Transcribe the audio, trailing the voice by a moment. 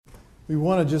We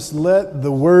want to just let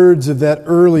the words of that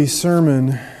early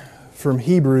sermon from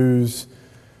Hebrews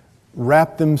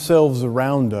wrap themselves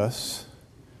around us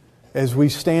as we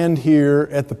stand here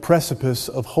at the precipice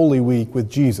of Holy Week with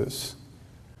Jesus,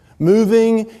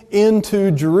 moving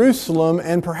into Jerusalem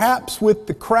and perhaps with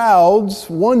the crowds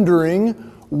wondering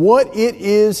what it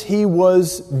is He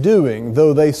was doing,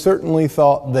 though they certainly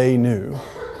thought they knew.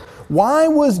 Why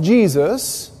was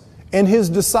Jesus and His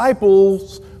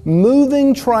disciples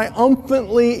moving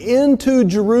triumphantly into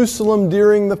Jerusalem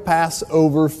during the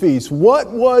Passover feast? What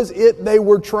was it they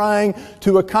were trying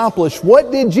to accomplish?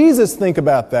 What did Jesus think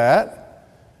about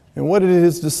that? And what did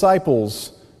His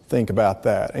disciples think about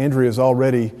that? Andrea has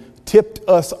already tipped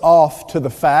us off to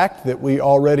the fact that we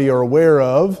already are aware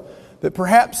of, that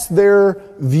perhaps their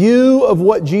view of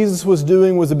what Jesus was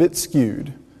doing was a bit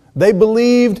skewed. They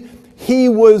believed He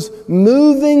was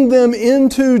moving them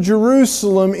into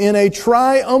Jerusalem in a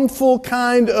triumphal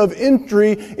kind of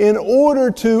entry in order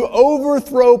to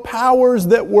overthrow powers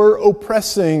that were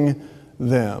oppressing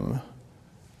them.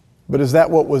 But is that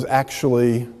what was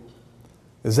actually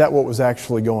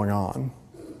going on?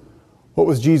 What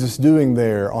was Jesus doing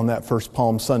there on that first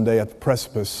Palm Sunday at the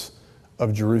precipice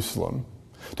of Jerusalem?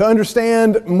 To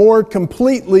understand more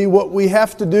completely, what we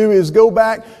have to do is go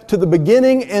back to the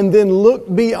beginning and then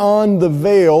look beyond the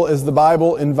veil as the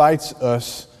Bible invites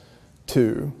us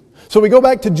to. So we go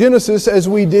back to Genesis as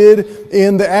we did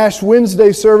in the Ash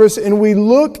Wednesday service, and we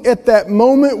look at that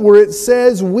moment where it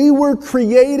says we were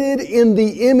created in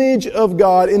the image of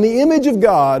God. In the image of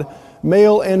God,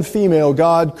 male and female,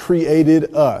 God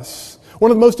created us. One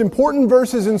of the most important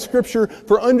verses in Scripture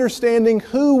for understanding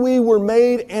who we were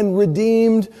made and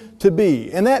redeemed to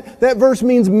be. And that verse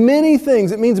means many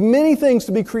things. It means many things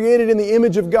to be created in the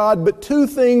image of God, but two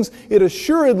things it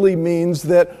assuredly means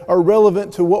that are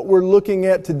relevant to what we're looking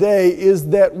at today is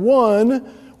that,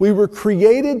 one, we were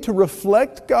created to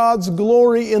reflect God's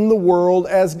glory in the world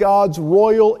as God's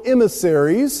royal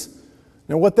emissaries.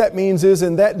 Now what that means is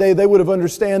in that day they would have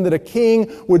understood that a king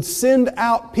would send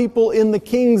out people in the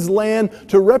king's land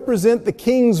to represent the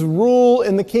king's rule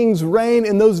and the king's reign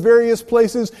in those various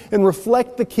places and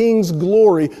reflect the king's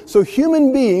glory. So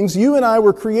human beings, you and I,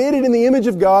 were created in the image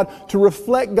of God to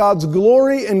reflect God's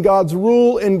glory and God's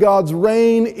rule and God's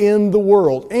reign in the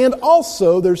world. And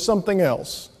also there's something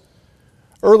else.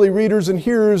 Early readers and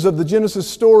hearers of the Genesis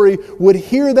story would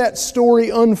hear that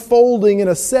story unfolding in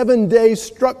a 7-day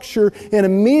structure and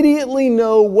immediately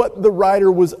know what the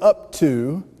writer was up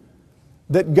to,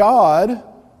 that God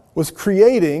was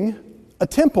creating a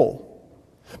temple.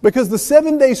 Because the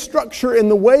 7-day structure and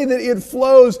the way that it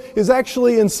flows is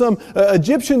actually in some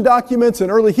Egyptian documents and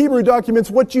early Hebrew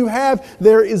documents. What you have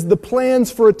there is the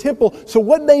plans for a temple. So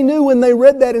what they knew when they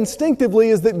read that instinctively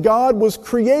is that God was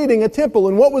creating a temple.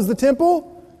 And what was the temple?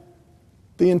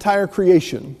 The entire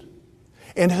creation.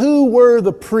 And who were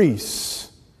the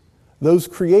priests? Those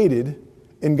created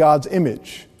in God's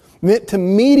image. Meant to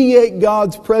mediate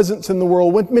God's presence in the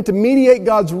world, meant to mediate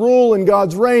God's rule and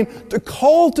God's reign, to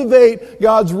cultivate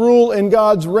God's rule and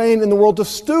God's reign in the world, to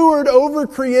steward over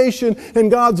creation and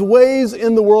God's ways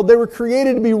in the world. They were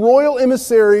created to be royal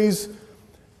emissaries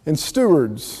and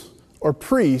stewards or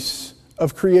priests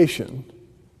of creation.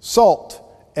 Salt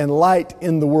and light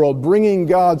in the world, bringing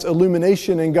God's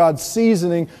illumination and God's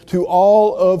seasoning to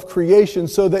all of creation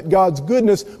so that God's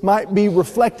goodness might be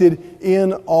reflected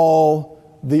in all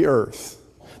the earth.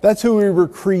 That's who we were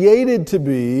created to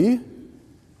be,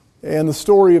 and the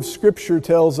story of Scripture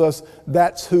tells us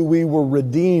that's who we were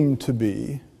redeemed to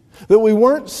be. That we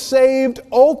weren't saved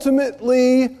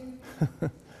ultimately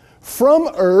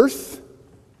from earth,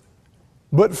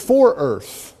 but for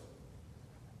earth.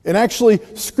 And actually,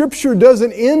 Scripture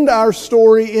doesn't end our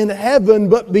story in heaven,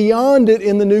 but beyond it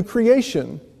in the new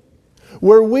creation,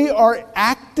 where we are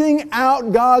acting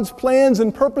out God's plans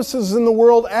and purposes in the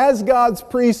world as God's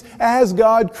priests, as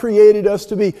God created us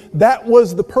to be. That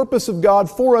was the purpose of God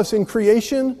for us in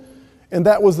creation, and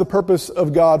that was the purpose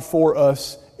of God for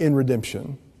us in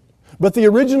redemption. But the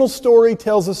original story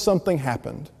tells us something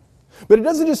happened. But it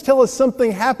doesn't just tell us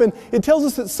something happened, it tells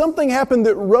us that something happened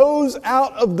that rose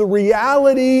out of the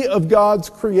reality of God's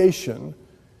creation.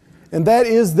 And that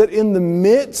is that in the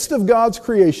midst of God's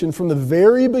creation, from the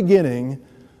very beginning,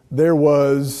 there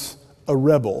was a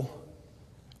rebel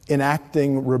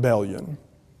enacting rebellion.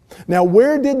 Now,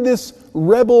 where did this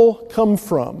rebel come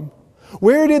from?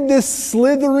 Where did this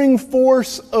slithering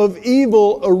force of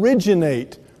evil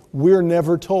originate? We're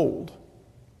never told.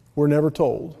 We're never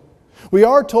told. We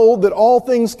are told that all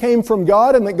things came from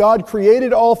God and that God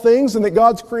created all things and that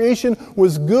God's creation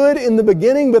was good in the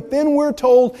beginning. But then we're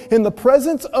told in the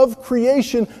presence of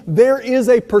creation, there is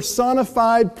a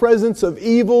personified presence of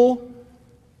evil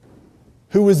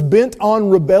who is bent on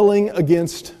rebelling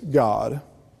against God.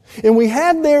 And we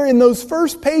had there in those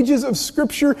first pages of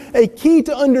Scripture a key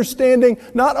to understanding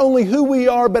not only who we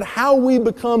are, but how we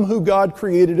become who God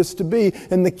created us to be.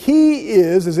 And the key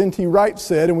is, as N.T. Wright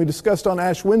said, and we discussed on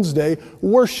Ash Wednesday,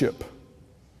 worship.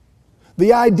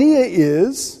 The idea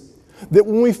is that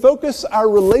when we focus our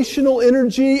relational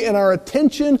energy and our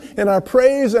attention and our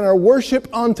praise and our worship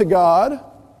onto God,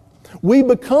 we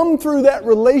become through that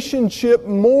relationship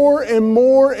more and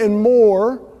more and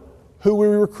more who we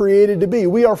were created to be.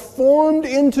 We are formed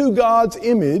into God's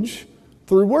image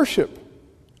through worship.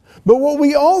 But what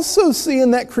we also see in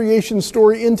that creation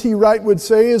story, N.T. Wright would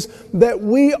say, is that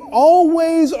we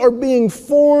always are being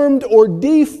formed or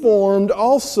deformed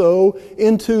also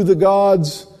into the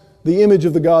image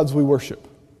of the gods we worship.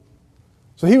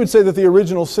 So he would say that the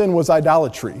original sin was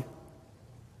idolatry.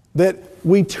 That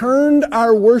we turned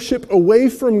our worship away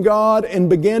from God and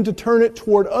began to turn it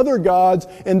toward other gods,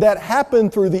 and that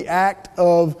happened through the act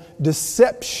of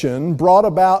deception brought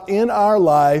about in our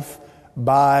life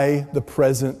by the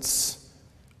presence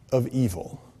of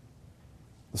evil.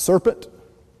 The serpent,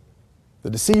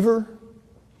 the deceiver,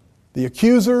 the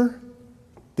accuser,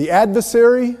 the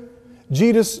adversary.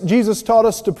 Jesus taught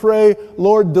us to pray,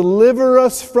 Lord, deliver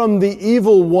us from the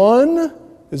evil one,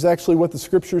 is actually what the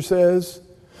Scripture says.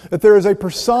 That there is a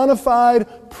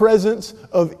personified presence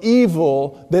of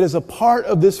evil that is a part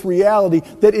of this reality,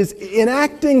 that is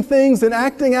enacting things and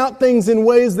acting out things in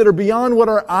ways that are beyond what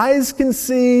our eyes can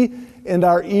see and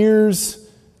our ears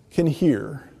can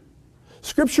hear.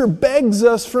 Scripture begs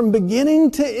us from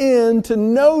beginning to end to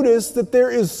notice that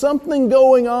there is something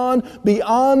going on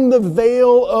beyond the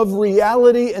veil of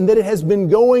reality and that it has been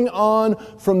going on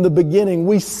from the beginning.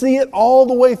 We see it all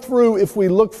the way through if we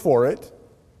look for it.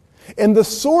 And the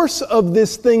source of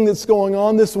this thing that's going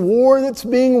on, this war that's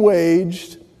being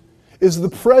waged, is the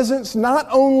presence not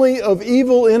only of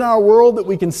evil in our world that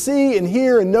we can see and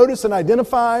hear and notice and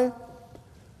identify,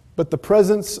 but the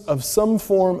presence of some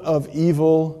form of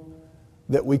evil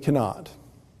that we cannot.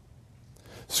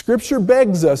 Scripture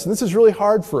begs us, and this is really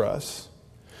hard for us,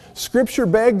 Scripture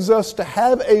begs us to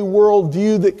have a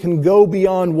worldview that can go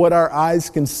beyond what our eyes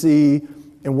can see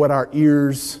and what our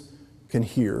ears can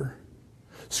hear.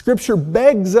 Scripture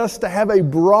begs us to have a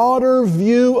broader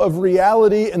view of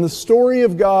reality and the story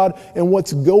of God and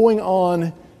what's going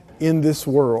on in this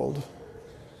world.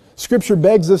 Scripture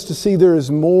begs us to see there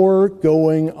is more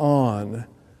going on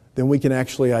than we can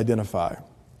actually identify.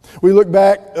 We look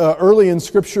back early in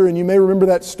Scripture, and you may remember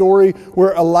that story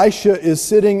where Elisha is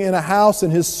sitting in a house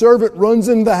and his servant runs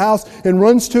into the house and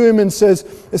runs to him and says,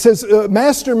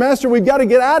 Master, we've got to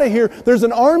get out of here. There's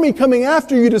an army coming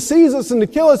after you to seize us and to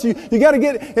kill us. You got to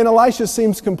get... And Elisha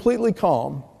seems completely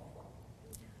calm.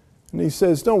 And he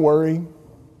says, don't worry.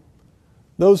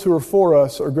 Those who are for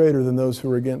us are greater than those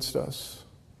who are against us.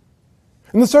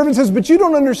 And the servant says, but you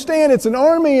don't understand, it's an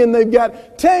army and they've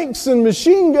got tanks and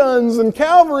machine guns and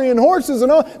cavalry and horses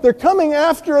and all. They're coming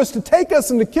after us to take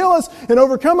us and to kill us and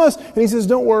overcome us. And he says,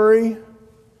 don't worry.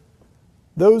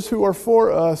 Those who are for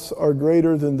us are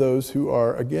greater than those who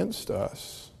are against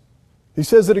us. He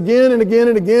says it again and again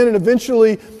and again, and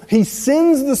eventually he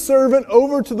sends the servant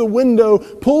over to the window,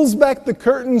 pulls back the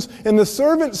curtains, and the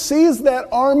servant sees that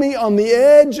army on the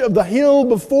edge of the hill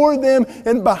before them,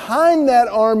 and behind that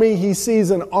army he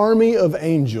sees an army of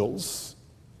angels.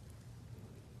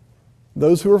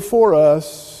 Those who are for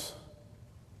us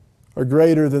are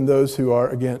greater than those who are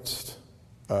against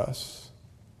us.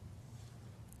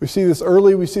 We see this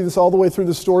early, we see this all the way through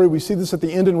the story, we see this at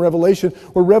the end in Revelation,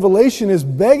 where Revelation is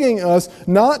begging us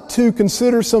not to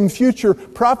consider some future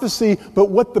prophecy,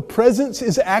 but what the presence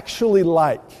is actually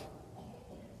like.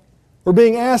 We're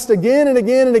being asked again and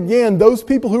again and again, those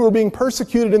people who were being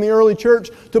persecuted in the early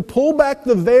church, to pull back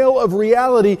the veil of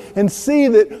reality and see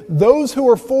that those who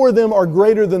are for them are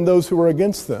greater than those who are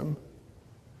against them.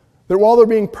 That while they're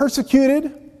being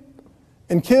persecuted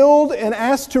and killed and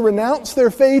asked to renounce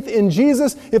their faith in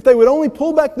Jesus, if they would only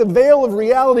pull back the veil of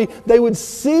reality, they would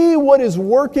see what is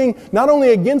working not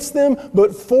only against them,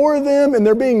 but for them, and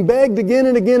they're being begged again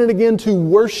and again and again to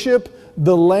worship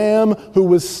the Lamb who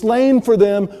was slain for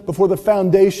them before the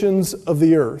foundations of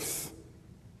the earth.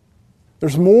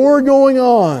 There's more going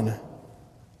on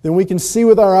than we can see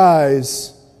with our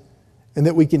eyes and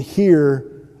that we can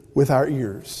hear with our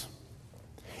ears.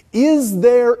 Is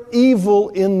there evil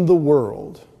in the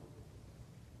world?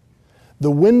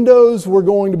 The windows we're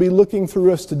going to be looking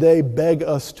through us today beg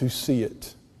us to see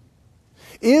it.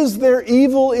 Is there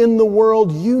evil in the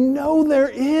world? You know there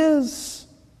is.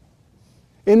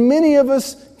 And many of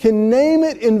us can name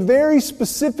it in very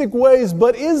specific ways,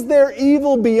 but is there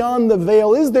evil beyond the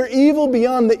veil? Is there evil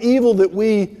beyond the evil that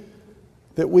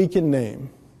we can name?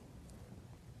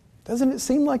 Doesn't it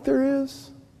seem like there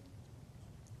is?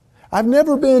 I've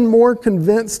never been more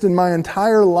convinced in my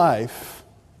entire life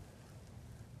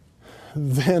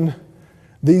than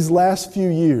these last few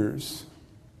years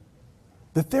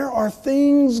that there are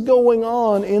things going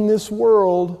on in this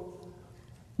world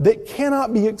that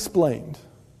cannot be explained.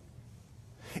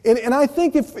 And I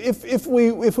think if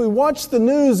we watch the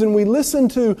news and we listen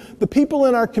to the people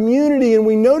in our community and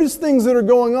we notice things that are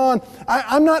going on,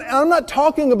 I'm not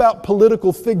talking about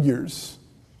political figures.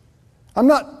 I'm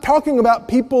not talking about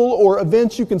people or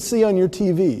events you can see on your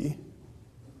TV.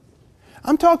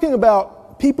 I'm talking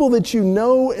about people that you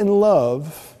know and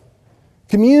love,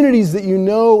 communities that you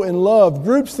know and love,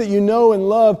 groups that you know and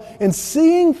love, and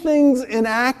seeing things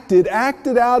acted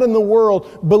out in the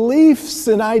world, beliefs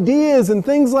and ideas and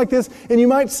things like this. And you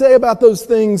might say about those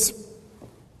things,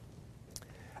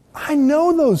 I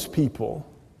know those people.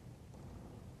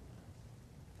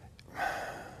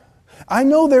 I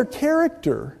know their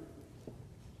character.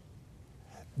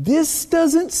 This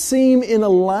doesn't seem in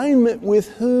alignment with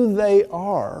who they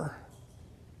are.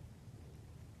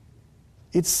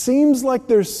 It seems like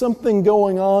there's something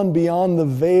going on beyond the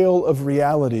veil of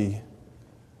reality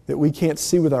that we can't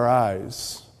see with our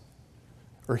eyes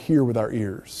or hear with our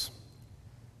ears.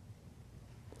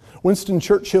 Winston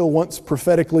Churchill once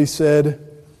prophetically said,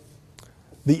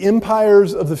 "The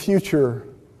empires of the future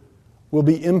will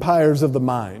be empires of the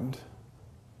mind."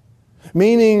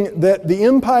 Meaning that the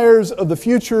empires of the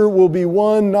future will be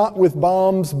won not with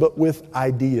bombs but with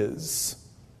ideas.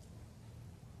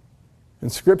 In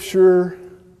Scripture,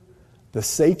 the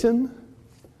Satan,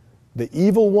 the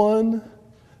evil one,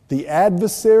 the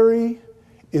adversary,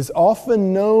 is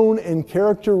often known and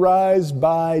characterized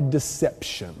by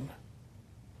deception.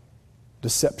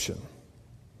 Deception.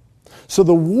 So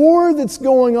the war that's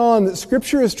going on, that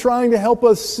Scripture is trying to help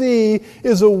us see,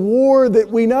 is a war that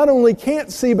we not only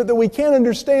can't see, but that we can't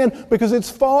understand because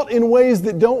it's fought in ways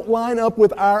that don't line up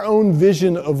with our own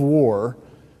vision of war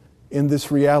in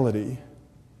this reality.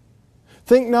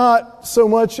 Think not so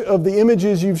much of the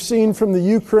images you've seen from the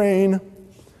Ukraine,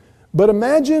 but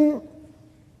imagine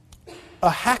a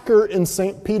hacker in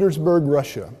St. Petersburg,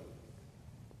 Russia,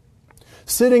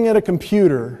 sitting at a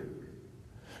computer,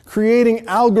 creating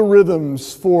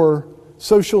algorithms for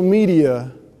social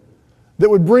media that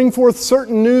would bring forth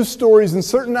certain news stories and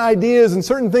certain ideas and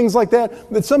certain things like that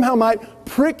somehow might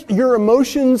prick your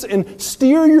emotions and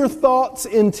steer your thoughts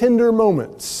in tender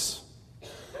moments.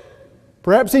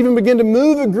 Perhaps even begin to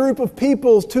move a group of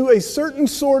people to a certain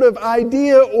sort of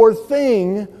idea or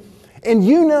thing, and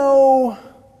you know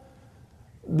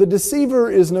the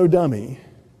deceiver is no dummy.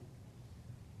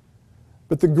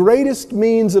 But the greatest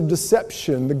means of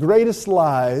deception, the greatest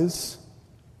lies,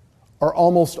 are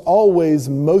almost always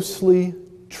mostly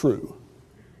true.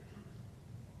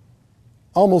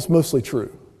 Almost mostly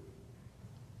true.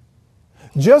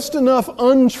 Just enough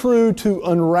untrue to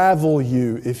unravel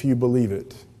you if you believe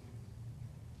it.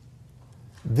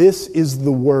 This is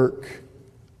the work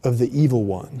of the evil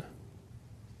one.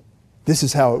 This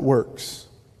is how it works.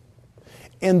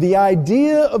 And the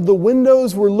idea of the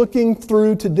windows we're looking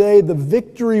through today, the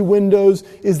victory windows,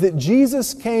 is that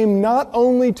Jesus came not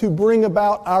only to bring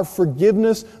about our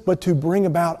forgiveness, but to bring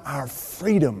about our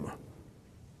freedom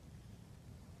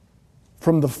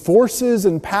from the forces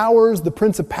and powers, the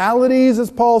principalities,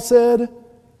 as Paul said,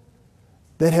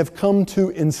 that have come to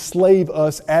enslave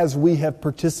us as we have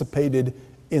participated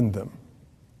in them.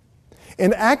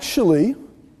 And actually,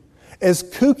 as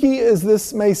kooky as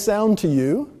this may sound to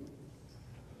you,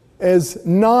 as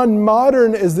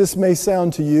non-modern as this may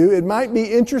sound to you, it might be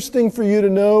interesting for you to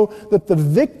know that the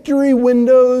victory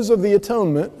windows of the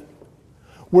atonement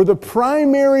were the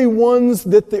primary ones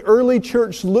that the early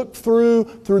church looked through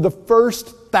the first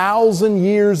 1,000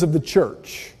 years of the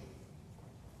church.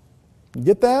 You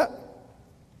get that?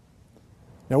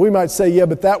 Now we might say, yeah,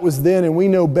 but that was then and we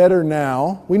know better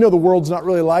now. We know the world's not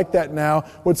really like that now.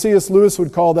 What C.S. Lewis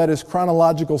would call that is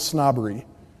chronological snobbery.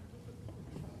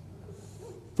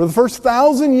 For the first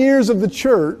 1,000 years of the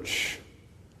church,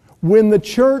 when the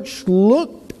church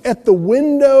looked at the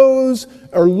windows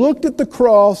or looked at the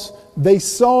cross, they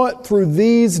saw it through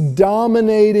these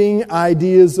dominating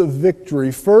ideas of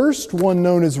victory. First, one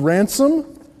known as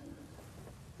ransom,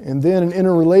 and then an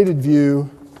interrelated view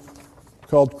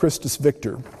called Christus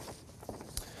Victor.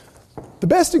 The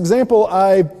best example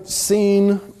I've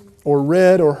seen or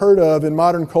read or heard of in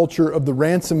modern culture of the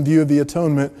ransom view of the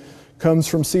atonement comes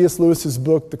from C.S. Lewis's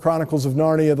book, The Chronicles of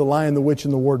Narnia, The Lion, the Witch,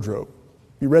 and the Wardrobe.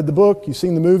 You read the book, you've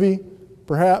seen the movie,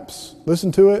 perhaps,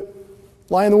 listened to it.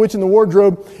 Lion, the Witch, and the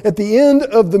Wardrobe. At the end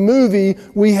of the movie,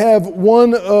 we have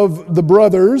one of the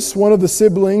brothers, one of the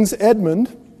siblings,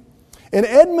 Edmund. And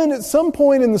Edmund, at some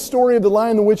point in the story of The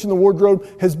Lion, the Witch, and the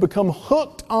Wardrobe, has become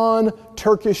hooked on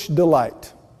Turkish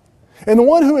delight. And the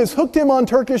one who has hooked him on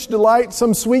Turkish delight,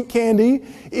 some sweet candy,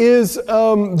 is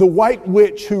the White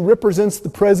Witch, who represents the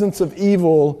presence of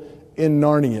evil in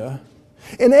Narnia.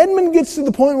 And Edmund gets to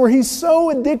the point where he's so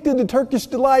addicted to Turkish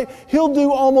delight, he'll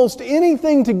do almost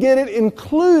anything to get it,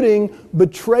 including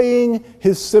betraying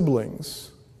his siblings.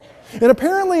 And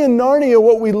apparently in Narnia,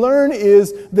 what we learn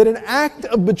is that an act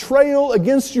of betrayal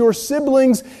against your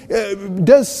siblings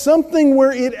does something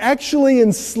where it actually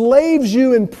enslaves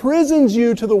you, imprisons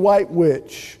you to the White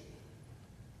Witch.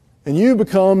 And you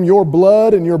become, your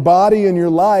blood and your body and your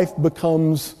life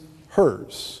becomes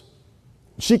hers.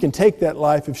 She can take that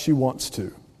life if she wants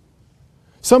to.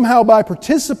 Somehow by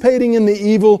participating in the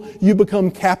evil, you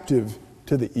become captive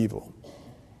to the evil.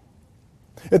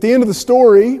 At the end of the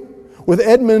story, with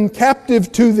Edmund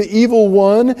captive to the evil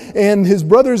one and his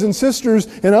brothers and sisters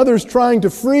and others trying to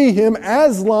free him,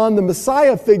 Aslan, the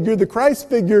Messiah figure, the Christ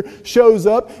figure, shows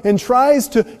up and tries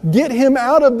to get him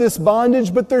out of this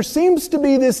bondage. But there seems to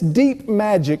be this deep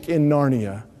magic in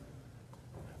Narnia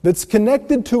that's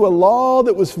connected to a law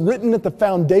that was written at the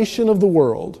foundation of the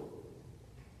world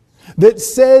that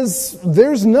says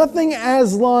there's nothing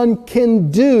Aslan can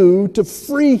do to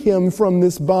free him from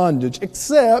this bondage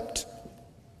except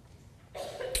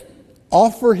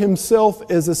offer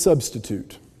himself as a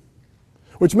substitute,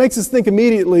 which makes us think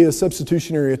immediately of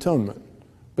substitutionary atonement.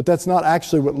 But that's not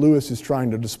actually what Lewis is trying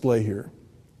to display here.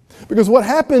 Because what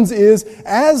happens is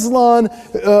Aslan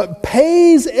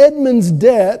pays Edmund's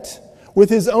debt with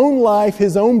his own life,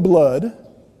 his own blood.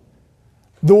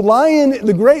 The lion,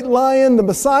 the great lion, the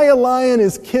Messiah lion,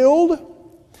 is killed.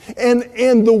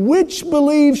 And the witch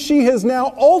believes she has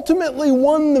now ultimately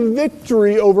won the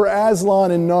victory over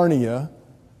Aslan in Narnia,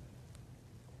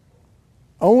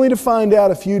 only to find out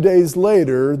a few days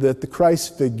later that the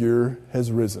Christ figure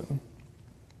has risen.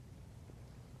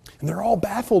 And they're all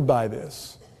baffled by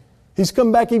this. He's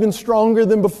come back even stronger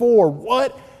than before.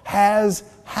 What has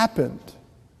happened?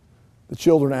 The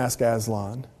children ask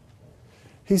Aslan.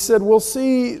 He said, well,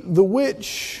 see, the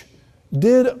witch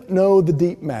did know the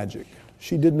deep magic.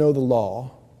 She did know the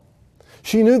law.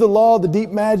 She knew the law, the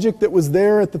deep magic that was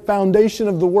there at the foundation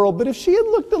of the world. But if she had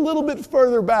looked a little bit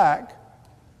further back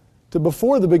to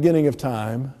before the beginning of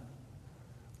time,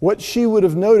 what she would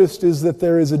have noticed is that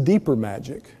there is a deeper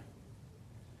magic.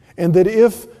 And that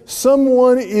if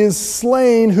someone is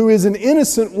slain who is an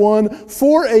innocent one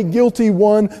for a guilty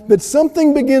one, that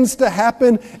something begins to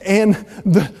happen and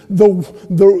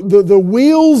the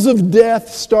wheels of death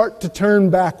start to turn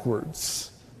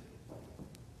backwards.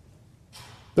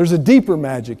 There's a deeper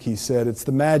magic, he said. It's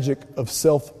the magic of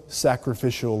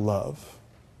self-sacrificial love.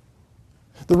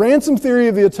 The ransom theory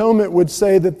of the atonement would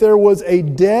say that there was a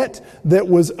debt that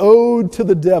was owed to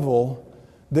the devil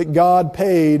that God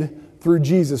paid through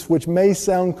Jesus, which may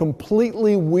sound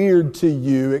completely weird to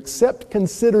you, except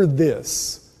consider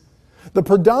this. The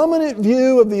predominant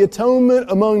view of the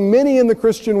atonement among many in the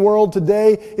Christian world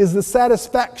today is the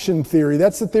satisfaction theory.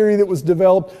 That's the theory that was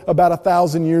developed about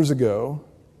 1,000 years ago,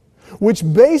 which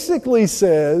basically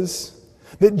says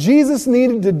that Jesus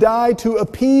needed to die to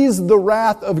appease the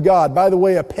wrath of God. By the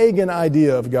way, a pagan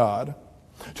idea of God.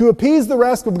 To appease the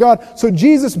wrath of God. So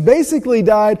Jesus basically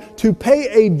died to pay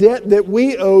a debt that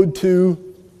we owed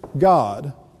to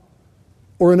God.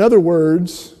 Or in other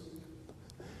words,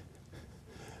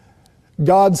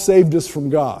 God saved us from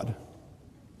God.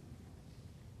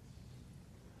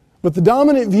 But the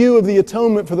dominant view of the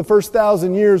atonement for the first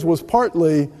 1,000 years was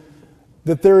partly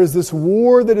that there is this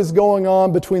war that is going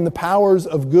on between the powers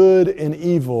of good and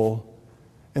evil,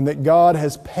 and that God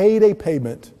has paid a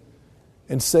payment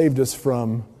and saved us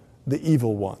from the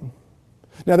evil one.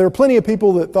 Now, there are plenty of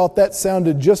people that thought that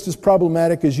sounded just as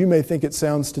problematic as you may think it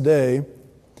sounds today.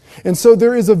 And so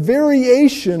there is a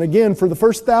variation, again, for the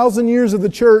first 1,000 years of the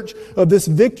church, of this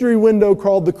victory window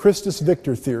called the Christus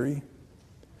Victor theory.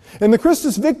 And the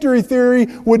Christus Victory theory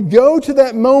would go to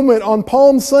that moment on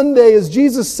Palm Sunday as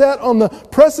Jesus sat on the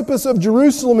precipice of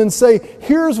Jerusalem and say,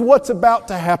 here's what's about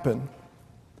to happen.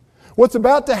 What's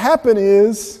about to happen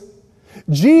is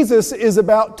Jesus is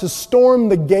about to storm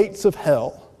the gates of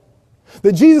hell.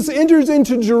 That Jesus enters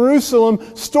into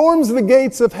Jerusalem, storms the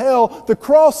gates of hell. The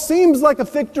cross seems like a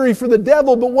victory for the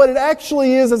devil, but what it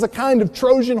actually is a kind of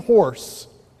Trojan horse.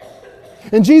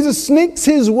 And Jesus sneaks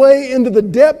his way into the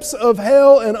depths of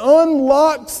hell and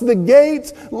unlocks the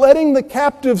gates, letting the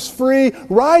captives free,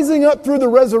 rising up through the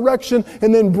resurrection,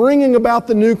 and then bringing about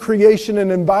the new creation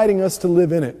and inviting us to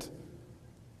live in it,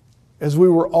 as we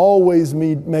were always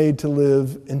made to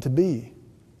live and to be.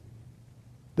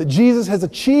 That Jesus has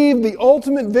achieved the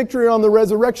ultimate victory on the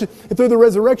resurrection, and through the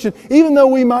resurrection, even though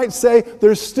we might say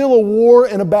there's still a war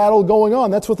and a battle going on.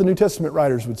 That's what the New Testament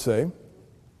writers would say.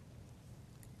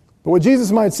 But what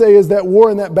Jesus might say is that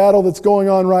war and that battle that's going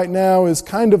on right now is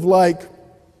kind of like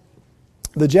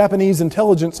the Japanese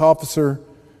intelligence officer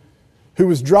who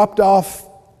was dropped off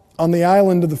on the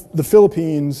island of the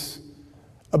Philippines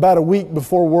about a week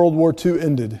before World War II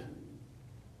ended.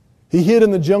 He hid in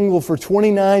the jungle for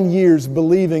 29 years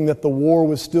believing that the war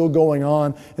was still going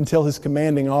on until his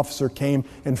commanding officer came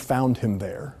and found him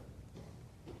there.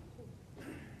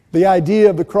 The idea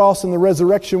of the cross and the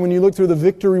resurrection, when you look through the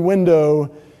victory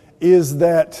window, is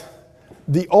that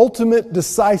the ultimate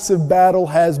decisive battle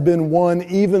has been won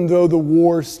even though the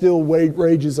war still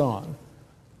rages on.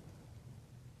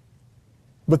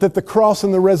 But that the cross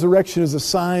and the resurrection is a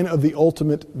sign of the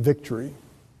ultimate victory.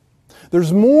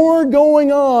 There's more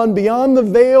going on beyond the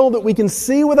veil that we can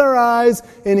see with our eyes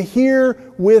and hear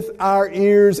with our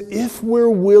ears if we're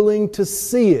willing to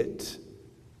see it.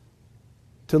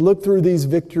 To look through these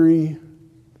victory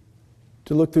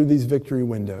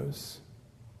windows.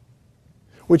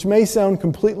 Which may sound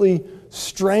completely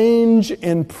strange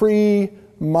and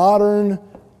pre-modern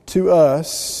to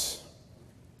us.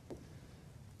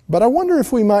 But I wonder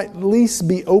if we might at least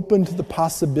be open to the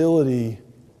possibility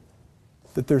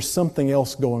that there's something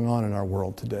else going on in our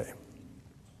world today.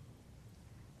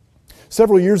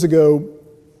 Several years ago,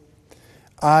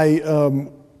 I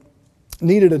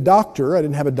needed a doctor. I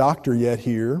didn't have a doctor yet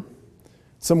here.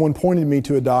 Someone pointed me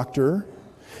to a doctor.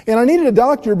 And I needed a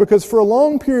doctor because for a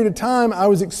long period of time I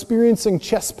was experiencing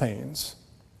chest pains.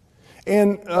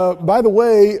 And by the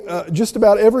way, just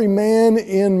about every man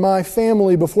in my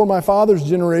family before my father's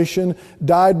generation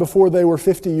died before they were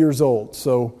 50 years old.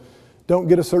 So don't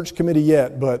get a search committee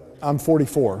yet, but I'm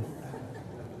 44.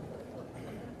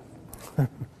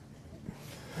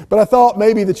 But I thought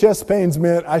maybe the chest pains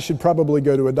meant I should probably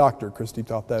go to a doctor. Christy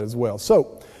thought that as well.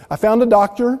 So I found a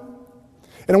doctor.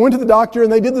 And I went to the doctor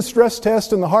and they did the stress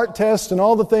test and the heart test and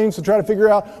all the things to try to figure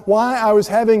out why I was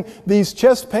having these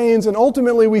chest pains. And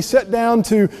ultimately we sat down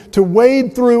to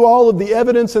wade through all of the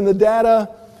evidence and the data.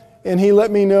 And he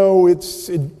let me know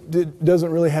it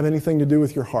doesn't really have anything to do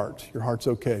with your heart. Your heart's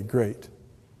okay, great.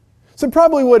 So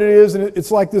probably what it is, and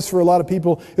it's like this for a lot of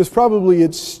people, is probably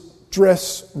it's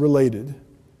stress related.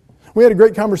 We had a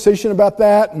great conversation about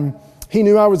that, and he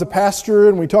knew I was a pastor,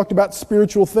 and we talked about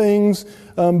spiritual things.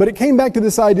 But it came back to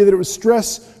this idea that it was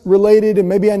stress related, and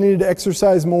maybe I needed to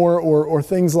exercise more or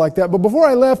things like that. But before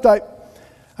I left, I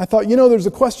thought, there's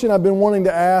a question I've been wanting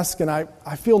to ask, and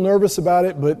I feel nervous about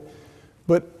it, but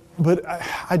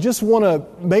I just want to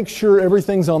make sure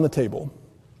everything's on the table,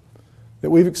 that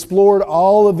we've explored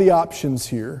all of the options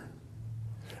here.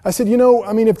 I said,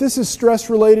 if this is stress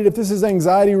related, if this is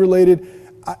anxiety related,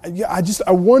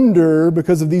 I wonder,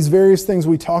 because of these various things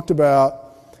we talked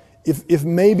about, if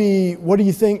maybe, what do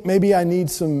you think, maybe I need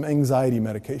some anxiety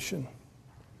medication.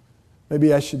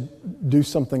 Maybe I should do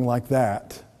something like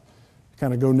that,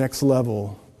 kind of go next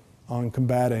level on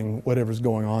combating whatever's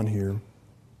going on here.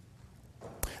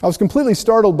 I was completely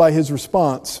startled by his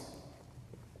response,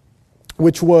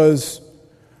 which was,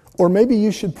 or maybe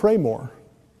you should pray more.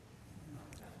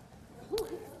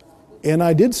 And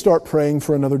I did start praying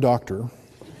for another doctor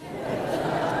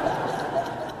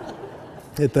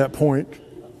at that point.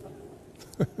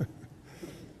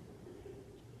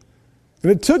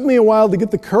 And it took me a while to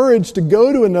get the courage to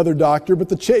go to another doctor,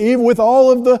 but even with all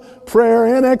of the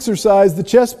prayer and exercise, the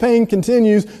chest pain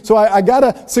continues. So I got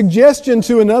a suggestion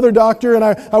to another doctor, and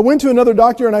I went to another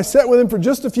doctor, and I sat with him for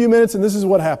just a few minutes, and this is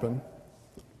what happened.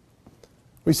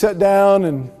 We sat down,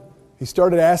 and he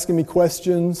started asking me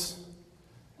questions.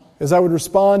 As I would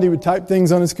respond, he would type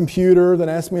things on his computer, then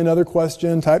ask me another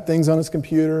question, type things on his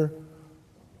computer.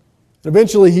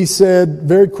 Eventually he said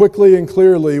very quickly and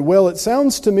clearly, well, it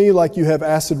sounds to me like you have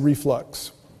acid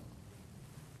reflux.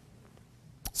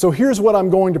 So here's what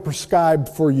I'm going to prescribe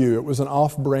for you. It was an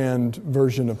off-brand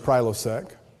version of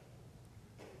Prilosec.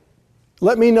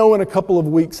 Let me know in a couple of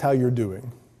weeks how you're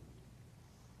doing.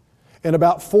 And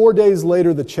about 4 days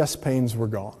later, the chest pains were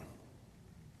gone.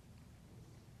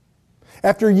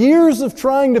 After years of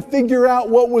trying to figure out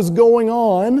what was going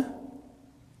on,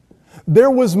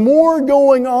 There was more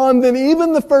going on than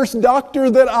even the first doctor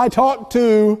that I talked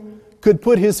to could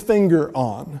put his finger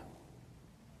on.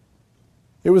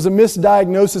 It was a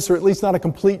misdiagnosis, or at least not a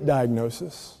complete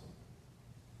diagnosis.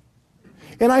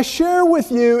 And I share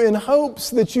with you in hopes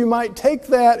that you might take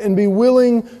that and be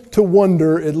willing to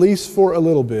wonder, at least for a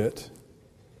little bit,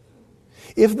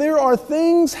 if there are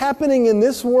things happening in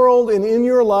this world and in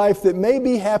your life that may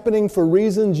be happening for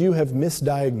reasons you have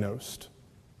misdiagnosed,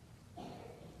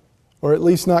 or at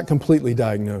least not completely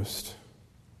diagnosed,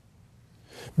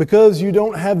 because you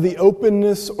don't have the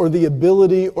openness or the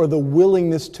ability or the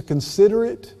willingness to consider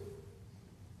it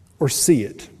or see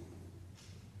it.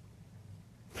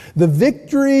 The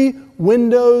victory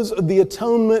windows of the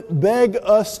atonement beg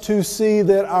us to see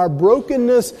that our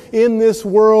brokenness in this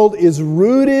world is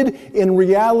rooted in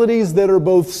realities that are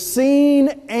both seen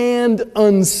and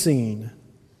unseen.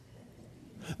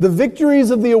 The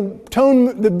victories of the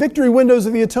atonement, the victory windows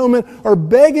of the atonement are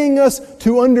begging us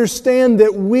to understand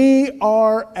that we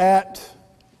are at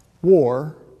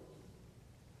war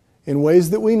in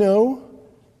ways that we know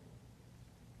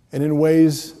and in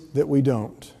ways that we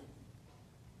don't.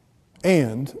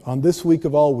 And on this week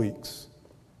of all weeks,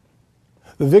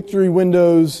 the victory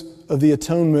windows of the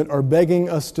atonement are begging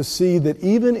us to see that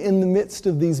even in the midst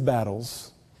of these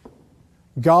battles,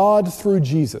 God, through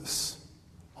Jesus,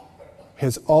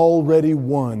 has already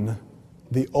won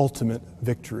the ultimate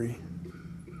victory.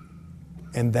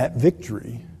 And that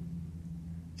victory,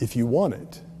 if you want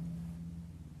it,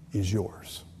 is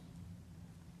yours.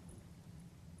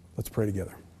 Let's pray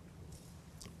together.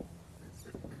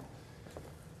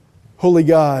 Holy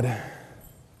God,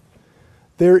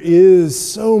 there is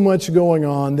so much going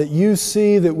on that you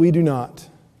see that we do not.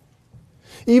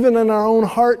 Even in our own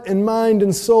heart and mind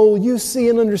and soul, you see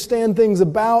and understand things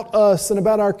about us and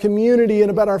about our community and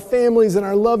about our families and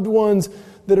our loved ones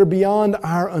that are beyond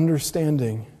our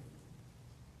understanding.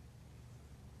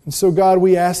 And so, God,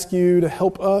 we ask you to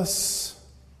help us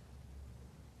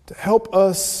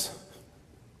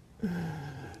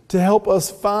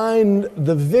find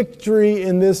the victory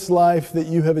in this life that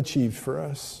you have achieved for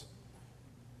us.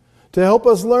 To help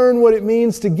us learn what it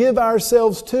means to give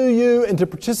ourselves to you and to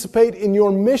participate in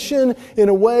your mission in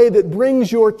a way that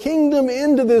brings your kingdom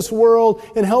into this world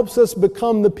and helps us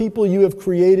become the people you have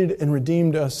created and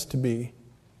redeemed us to be.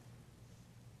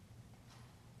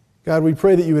 God, we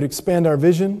pray that you would expand our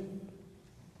vision,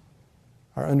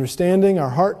 our understanding,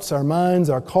 our hearts, our minds,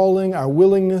 our calling, our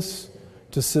willingness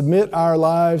to submit our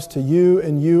lives to you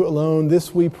and you alone.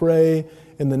 This we pray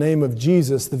in the name of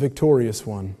Jesus, the victorious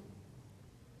one.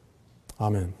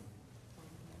 Amen.